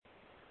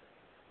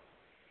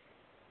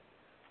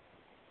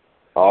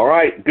All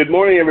right. Good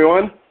morning,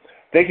 everyone.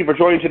 Thank you for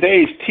joining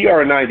today's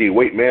TR90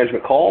 Weight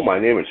Management Call. My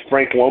name is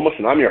Frank Lomas,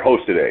 and I'm your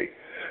host today.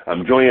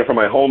 I'm joining you from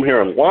my home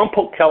here in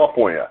Lompoc,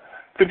 California,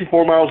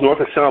 54 miles north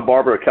of Santa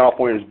Barbara,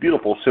 California's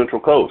beautiful Central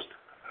Coast.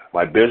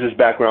 My business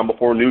background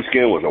before Nu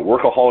Skin was a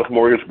workaholic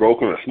mortgage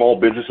broker and a small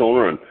business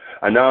owner, and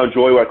I now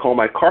enjoy what I call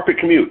my carpet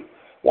commute,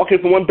 walking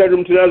from one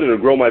bedroom to another to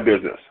grow my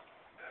business.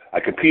 I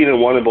competed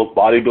and won in both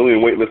bodybuilding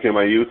and weightlifting in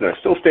my youth, and I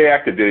still stay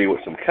active daily with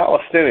some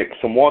calisthenics,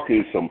 some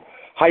walking, some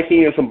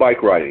hiking, and some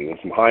bike riding, and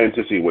some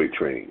high-intensity weight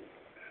training.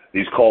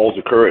 These calls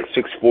occur at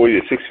 6:40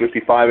 to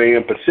 6:55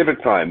 a.m.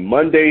 Pacific Time,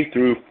 Monday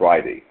through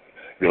Friday.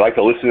 If you'd like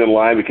to listen in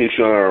live in case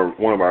you're on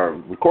one of our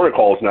recorded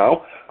calls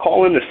now,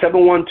 call in to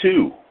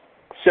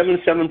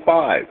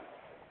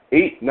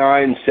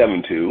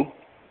 712-775-8972.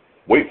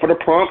 Wait for the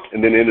prompt,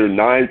 and then enter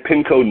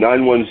PIN code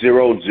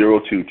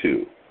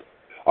 910022.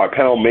 Our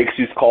panel makes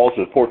these calls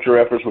to support your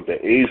efforts with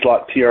the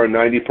AZLOT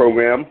TR90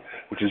 program,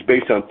 which is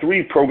based on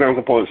 3 program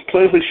components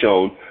clinically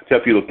shown to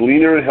help you look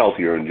leaner and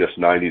healthier in just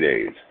 90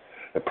 days.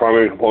 The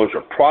primary components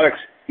are products,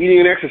 eating,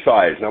 and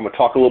exercise. And I'm going to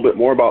talk a little bit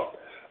more about,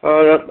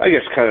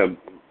 kind of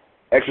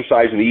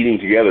exercise and eating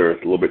together a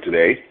little bit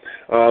today.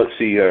 Let's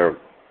see here.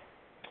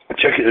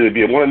 If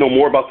you want to know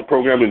more about the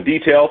program in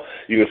detail,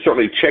 you can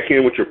certainly check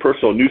in with your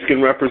personal Nu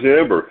Skin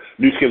representative or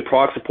Nu Skin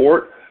product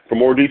support for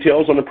more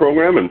details on the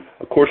program. And,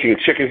 of course, you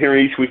can check in here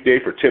each weekday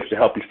for tips to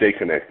help you stay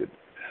connected.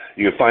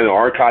 You can find an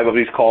archive of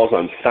these calls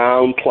on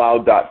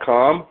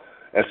SoundCloud.com,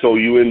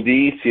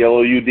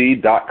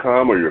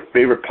 SoundCloud.com, or your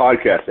favorite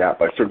podcast app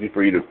by searching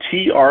for either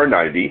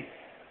TR90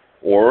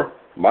 or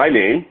my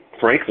name,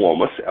 Frank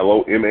Lomas,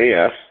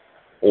 Lomas,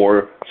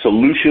 or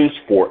Solutions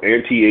for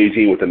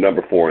Anti-Aging with the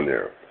number 4 in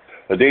there.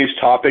 Today's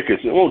topic is,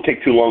 it won't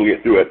take too long to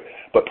get through it,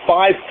 but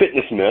 5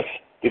 fitness myths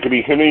that could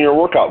be hindering your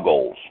workout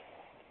goals.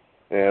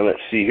 And let's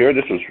see here.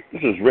 This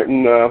was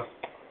written,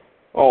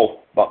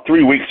 about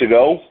 3 weeks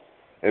ago,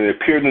 and it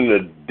appeared in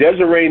the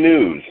Deseret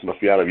News,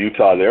 must be out of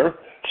Utah there.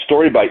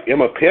 Story by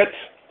Emma Pitts,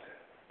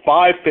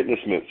 5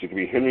 fitness myths that can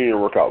be hindering your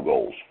workout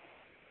goals.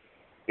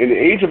 In the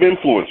age of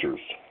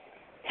influencers,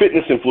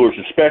 fitness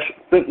influencers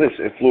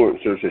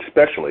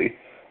especially,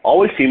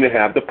 always seem to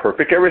have the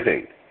perfect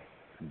everything.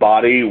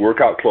 Body,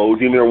 workout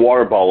clothes, even their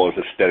water bottle is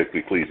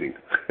aesthetically pleasing.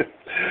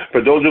 For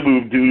those of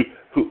you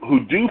who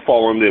do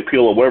follow the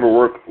appeal of whatever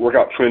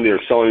workout trend they're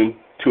selling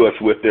to us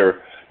with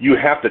their "you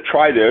have to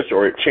try this"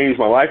 or "it changed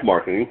my life"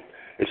 marketing,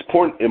 it's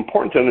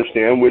important to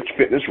understand which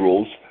fitness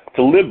rules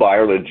to live by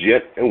are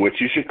legit and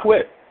which you should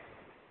quit.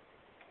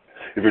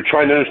 If you're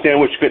trying to understand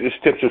which fitness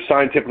tips are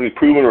scientifically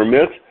proven or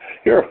myths,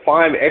 here are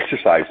 5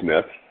 exercise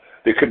myths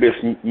that could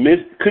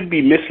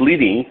be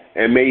misleading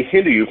and may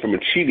hinder you from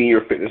achieving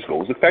your fitness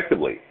goals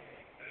effectively.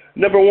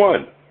 Number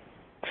 1,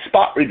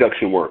 spot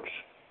reduction works.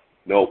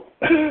 Nope.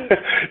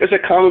 It's a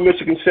common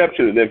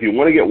misconception that if you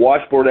want to get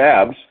washboard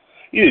abs,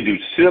 you need to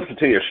do sit-ups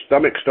until your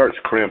stomach starts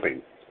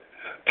cramping.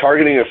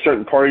 Targeting a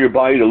certain part of your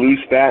body to lose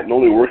fat and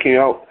only working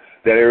out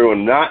that area will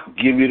not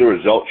give you the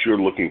results you're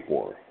looking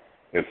for.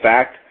 In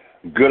fact,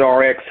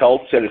 GoodRx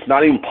Health said it's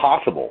not even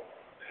possible.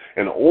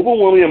 An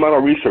overwhelming amount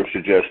of research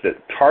suggests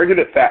that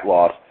targeted fat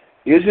loss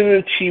isn't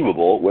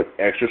achievable with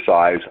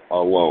exercise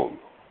alone.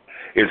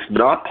 It's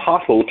not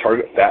possible to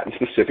target fat in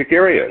specific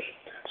areas,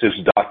 says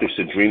Dr.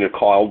 Cedrina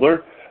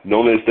Calder,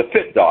 known as the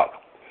Fit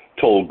Doc,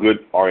 told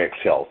GoodRx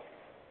Health.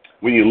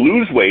 When you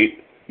lose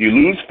weight, you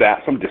lose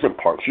fat from different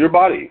parts of your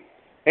body.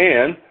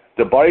 And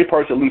the body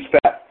parts that lose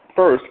fat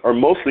first are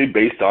mostly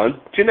based on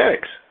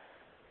genetics.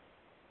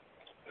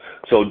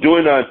 So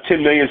doing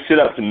 10 million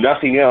sit-ups and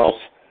nothing else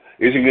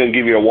isn't going to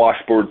give you a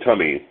washboard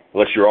tummy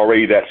unless you're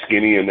already that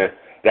skinny and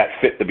that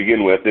fit to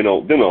begin with. Then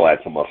they'll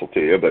add some muscle to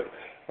you, but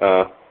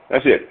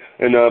that's it.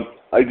 And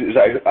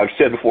I've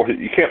said before,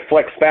 you can't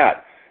flex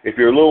fat. If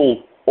you're a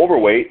little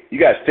overweight, you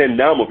got to thin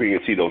down before you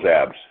can see those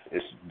abs.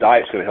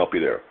 Diet's going to help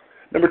you there.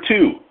 Number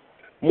 2,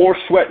 more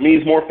sweat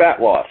means more fat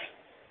loss.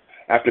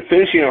 After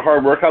finishing a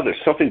hard workout,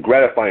 there's something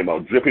gratifying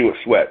about dripping with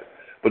sweat.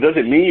 But does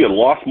it mean you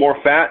lost more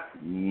fat?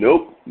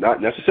 Nope,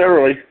 not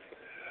necessarily.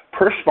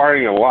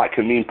 Perspiring a lot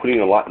can mean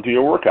putting a lot into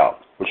your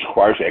workout, which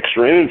requires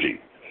extra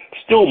energy.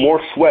 Still, more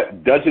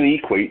sweat doesn't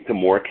equate to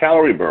more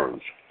calorie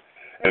burns.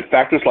 And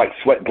factors like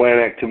sweat gland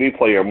activity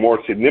play a more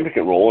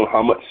significant role in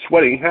how much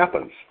sweating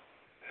happens.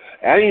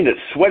 Adding that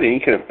sweating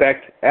can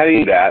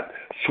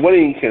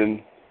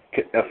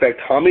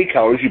affect how many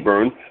calories you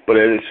burn, but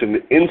at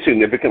an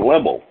insignificant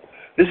level.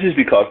 This is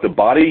because the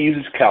body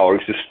uses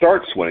calories to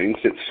start sweating,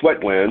 since sweat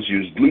glands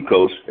use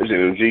glucose as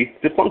energy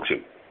to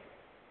function.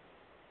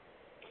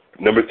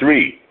 Number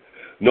 3,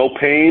 no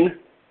pain,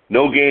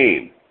 no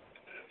gain.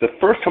 The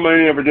first time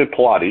I ever did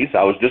Pilates,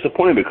 I was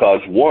disappointed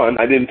because, 1,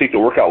 I didn't think the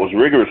workout was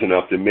rigorous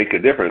enough to make a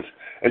difference,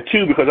 and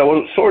 2, because I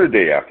wasn't sore the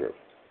day after.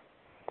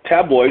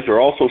 Tabloids are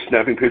also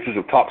snapping pictures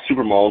of top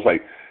supermodels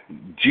like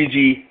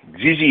Gigi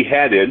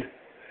Hadid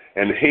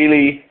and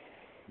Hailey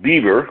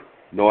Bieber.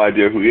 No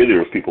idea who either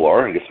of those people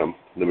are. I guess I'm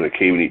living in a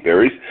cave and eat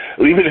berries.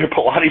 Leaving their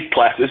Pilates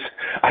classes,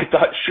 I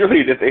thought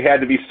surely that they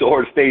had to be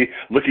sore to stay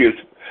looking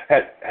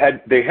as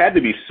they had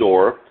to be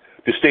sore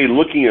to stay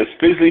looking as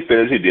physically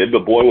fit as they did,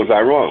 but boy, was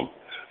I wrong.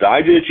 The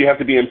idea that you have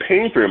to be in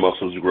pain for your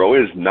muscles to grow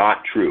is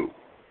not true.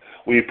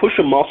 When you push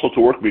a muscle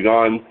to work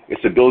beyond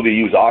its ability to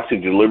use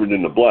oxygen delivered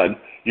in the blood,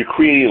 you're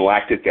creating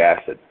lactic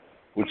acid,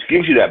 which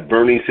gives you that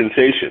burning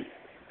sensation.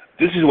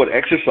 This is what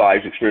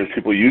exercise experienced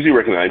people usually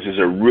recognize as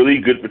a really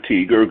good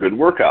fatigue or a good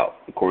workout,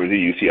 according to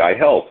UCI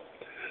Health.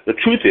 The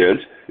truth is,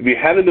 if you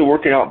haven't been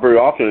working out very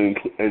often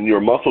and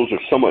your muscles are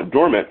somewhat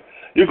dormant,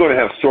 you're going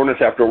to have soreness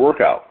after a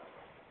workout.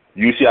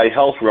 UCI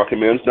Health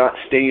recommends not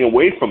staying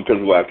away from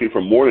physical activity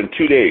for more than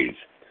 2 days.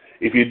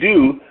 If you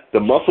do, the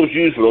muscles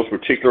used for those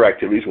particular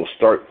activities will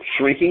start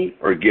shrinking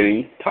or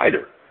getting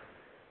tighter.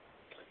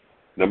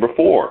 Number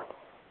 4,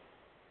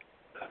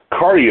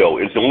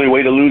 cardio is the only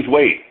way to lose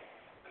weight.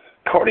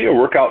 Cardio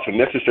workouts are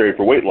necessary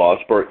for weight loss,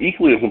 but are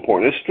equally as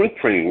important as strength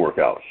training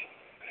workouts.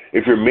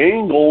 If your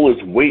main goal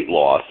is weight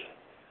loss,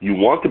 you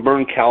want to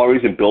burn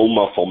calories and build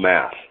muscle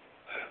mass.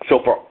 So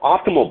for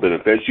optimal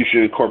benefits, you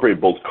should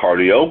incorporate both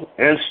cardio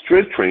and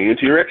strength training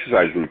into your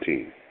exercise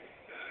routine.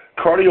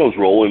 Cardio's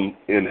role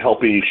in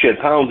helping you shed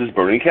pounds is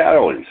burning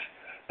calories.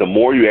 The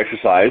more you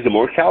exercise, the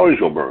more calories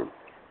you'll burn.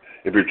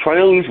 If you're trying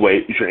to lose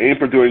weight, you should aim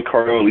for doing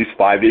cardio at least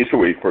 5 days a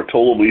week for a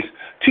total of at least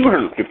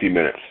 250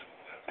 minutes,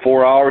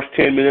 4 hours,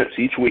 10 minutes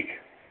each week.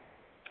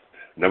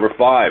 Number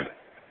 5,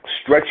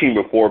 stretching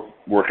before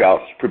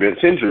workouts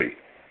prevents injury.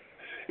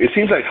 It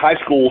seems like high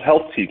school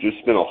health teachers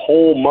spend a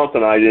whole month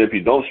on the idea if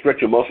you don't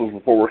stretch your muscles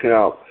before working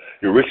out,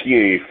 you're risking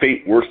a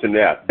fate worse than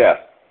that, death.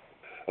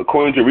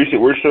 According to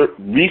recent research,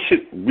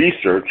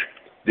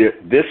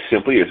 this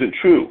simply isn't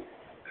true.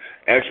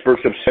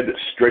 Experts have said that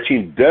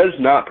stretching does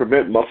not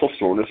prevent muscle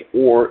soreness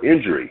or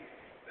injury.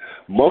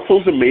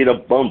 Muscles are made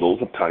of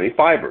bundles of tiny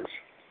fibers.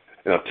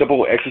 In a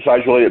typical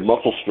exercise-related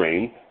muscle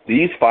strain,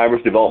 these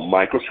fibers develop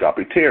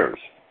microscopic tears.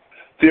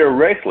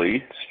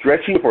 Theoretically,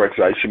 stretching before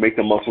exercise should make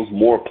the muscles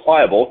more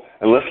pliable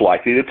and less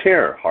likely to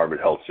tear, Harvard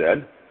Health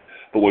said.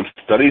 But when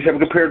studies have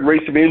compared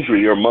rates of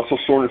injury or muscle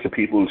soreness of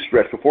people who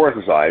stretch before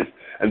exercise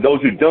and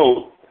those who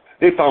don't,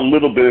 they found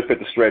little benefit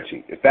to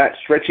stretching. In fact,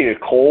 stretching a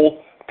cold,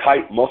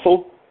 tight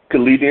muscle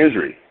could lead to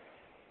injury.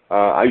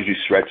 I usually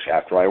stretch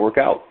after I work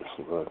out.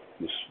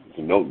 Just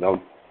a note now.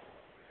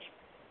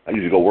 I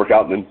usually go work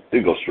out and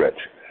then go stretch.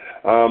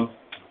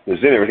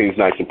 Because then everything's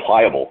nice and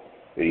pliable.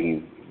 And you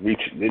can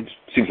reach, it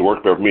seems to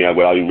work better for me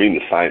without even reading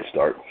the science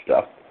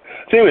stuff.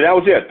 So anyway, that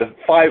was it. The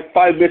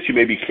five myths you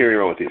may be carrying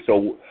around with you.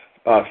 So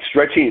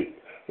stretching,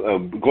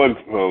 going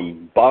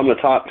from bottom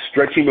to top,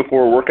 stretching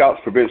before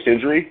workouts prevents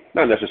injury?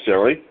 Not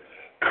necessarily.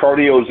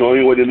 Cardio is the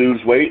only way to lose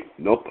weight?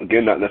 Nope,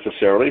 again, not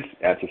necessarily.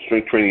 Add some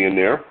strength training in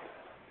there.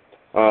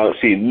 Let's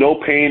see, no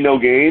pain, no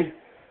gain.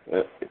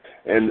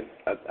 And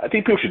I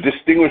think people should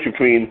distinguish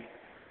between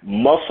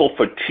muscle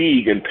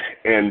fatigue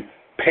and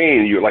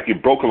pain, like you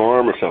broke an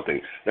arm or something.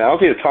 Now, I don't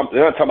think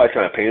they're not talking about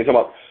kind of pain. They're talking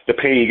about the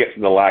pain you get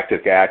from the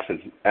lactic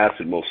acid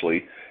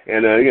mostly.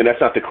 And again, that's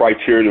not the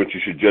criteria which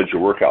you should judge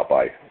your workout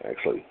by,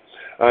 actually.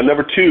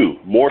 Number 2,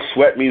 more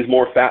sweat means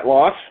more fat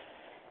loss.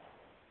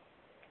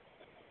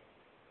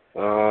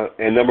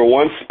 And number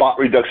 1, spot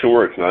reduction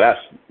works. Now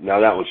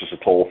that one's just a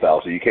total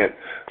fallacy. You can't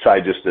try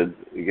just to,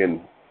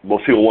 again,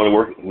 most people want to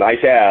work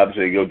nice abs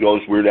and they go do all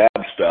this weird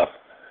ab stuff.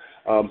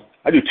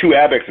 I do 2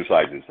 ab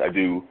exercises. I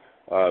do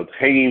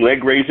hanging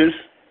leg raises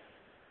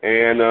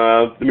and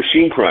the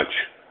machine crunch.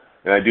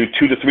 And I do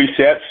 2 to 3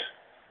 sets.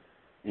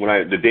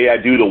 The day I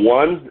do the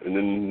one, and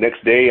then the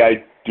next day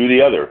I do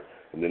the other.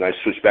 And then I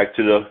switch back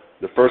to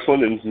the first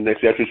one, and the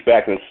next day I switch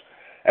back. And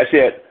that's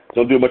it.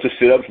 Don't do a bunch of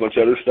sit-ups, a bunch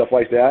of other stuff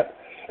like that.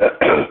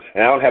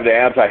 And I don't have the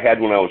abs I had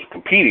when I was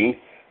competing.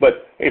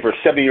 But, hey, for a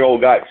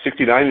 70-year-old guy,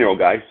 69-year-old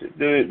guy,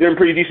 they're in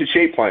pretty decent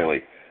shape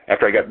finally,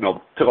 after I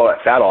took all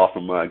that fat off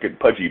from getting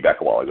pudgy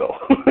back a while ago.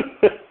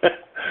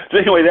 So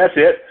anyway, that's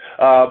it.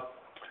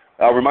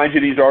 I'll remind you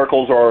these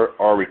articles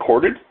are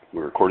recorded.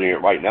 We're recording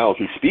it right now as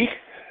we speak.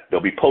 They'll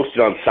be posted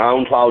on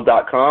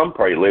SoundCloud.com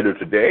probably later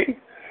today.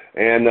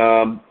 And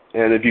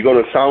if you go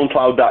to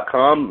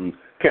SoundCloud.com and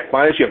can't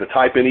find us, you have to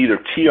type in either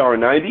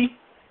TR90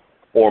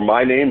 or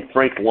my name,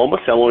 Frank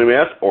Lomas,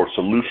 LOMS, or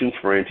Solutions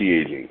for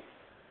Anti-Aging.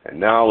 And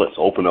now let's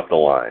open up the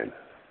line.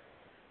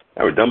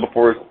 Now we're done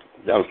before,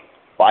 that was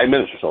 5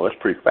 minutes or so. That's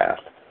pretty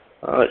fast.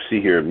 Let's see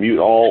here. Mute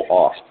all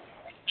off.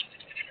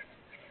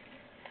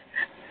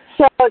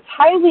 So it's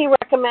highly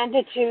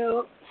recommended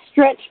to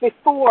stretch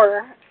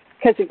before,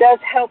 because it does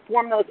help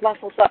warm those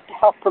muscles up to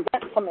help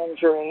prevent some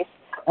injuries.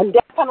 And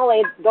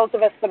definitely those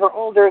of us that are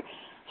older,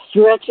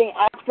 stretching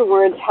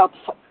afterwards helps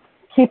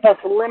keep us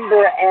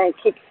limber and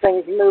keeps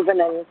things moving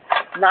and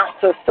not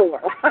so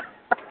sore.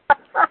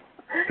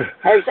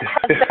 Has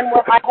been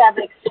what I have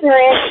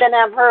experienced and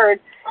I've heard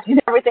in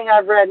everything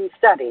I've read and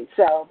studied.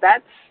 So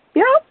that's,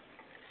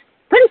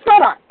 pretty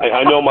spot on.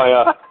 I know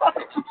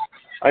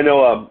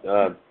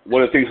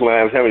one of the things when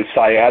I was having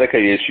sciatica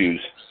issues,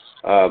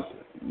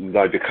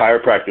 the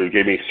chiropractor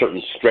gave me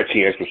certain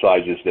stretching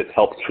exercises that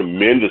helped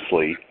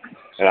tremendously,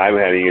 and I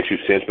haven't had any issues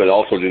since, but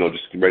also,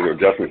 just regular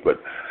adjustments.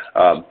 But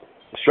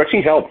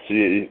stretching helps,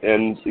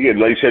 and again,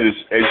 like you said,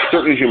 as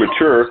certainly as you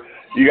mature,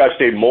 You got to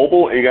stay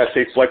mobile and you got to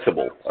stay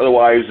flexible.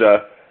 Otherwise, you're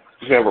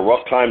going to have a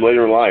rough time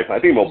later in life. I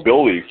think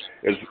mobility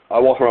is, I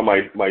walk around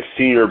my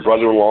senior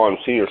brother-in-law and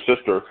senior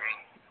sister.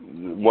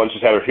 One's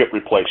just had her hip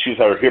replaced. She's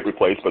had her hip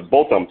replaced, but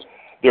both of them,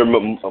 their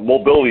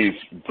mobility is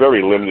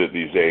very limited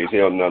these days.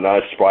 You know, not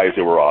as spry as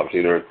they were,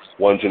 obviously.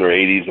 One's in their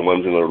 80s and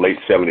one's in their late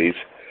 70s.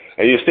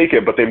 And you just think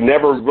it, but they've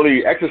never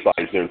really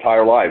exercised their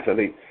entire lives. I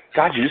think,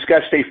 God, you just got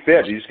to stay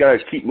fit. You just got to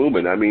keep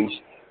moving. I mean,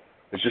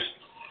 it's just,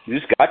 you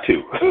just got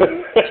to.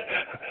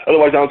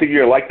 Otherwise, I don't think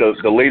you're going to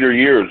like the later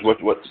years, what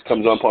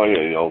comes up on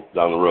you, you know,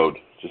 down the road.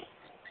 Just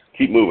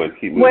keep moving,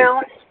 keep moving.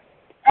 Well,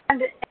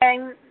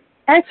 and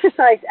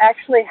exercise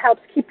actually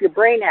helps keep your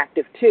brain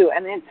active, too.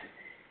 And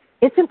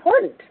it's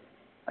important.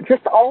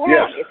 Just all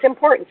around, yes. It's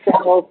important.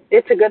 So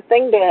it's a good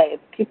thing to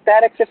keep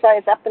that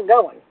exercise up and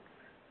going.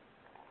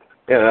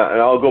 Yeah,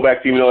 and I'll go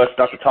back to, even though that's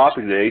not the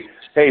topic today,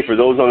 hey, for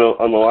those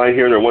on the line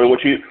here and they're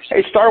wondering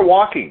start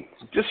walking.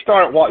 Just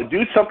start walking.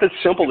 Do something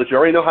simple that you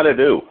already know how to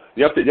do.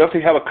 You have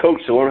to have a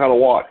coach to learn how to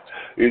walk.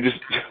 You just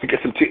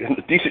get some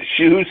decent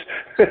shoes,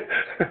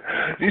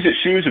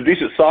 and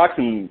decent socks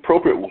and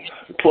appropriate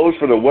clothes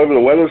for whatever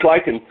the weather's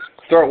like, and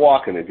start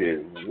walking. If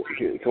you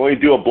can only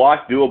do a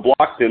block,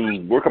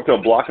 then work up to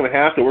a block and a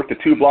half, then work to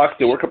 2 blocks,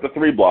 then work up to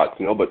 3 blocks,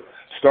 you know, but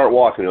start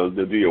walking. It'll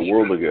do you a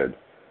world of good.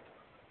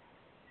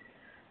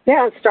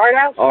 Yeah, start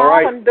out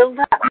small and build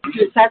up.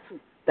 That's the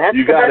best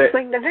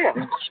thing to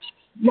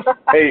do.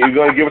 Hey, you're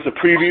going to give us a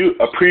preview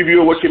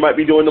of what you might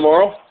be doing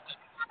tomorrow?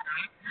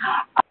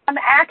 I'm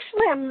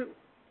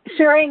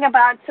sharing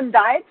about some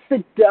diets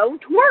that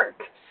don't work.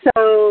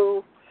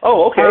 So,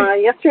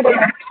 yesterday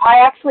I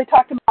actually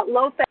talked about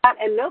low fat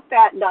and no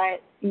fat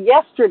diet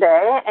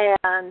yesterday,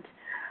 and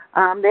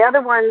the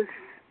other ones,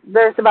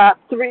 there's about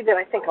 3 that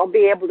I think I'll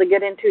be able to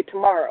get into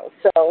tomorrow.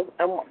 So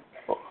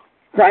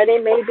Friday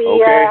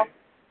maybe.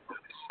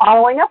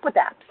 Following up with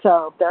that.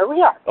 So there we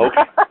are.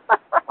 Okay.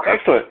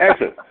 Excellent.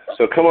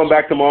 So come on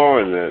back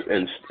tomorrow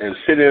and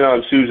sit in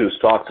on Susan's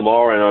talk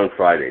tomorrow and on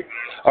Friday.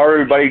 All right,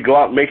 everybody, go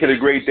out and make it a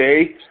great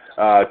day.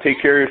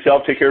 Take care of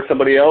yourself, take care of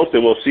somebody else,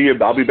 and we'll see you.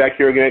 I'll be back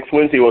here again next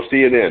Wednesday. We'll see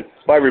you then.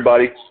 Bye,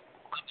 everybody.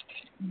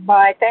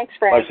 Bye. Thanks,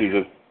 Frank. Bye,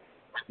 Susan.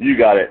 You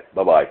got it.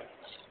 Bye-bye.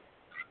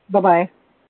 Bye-bye.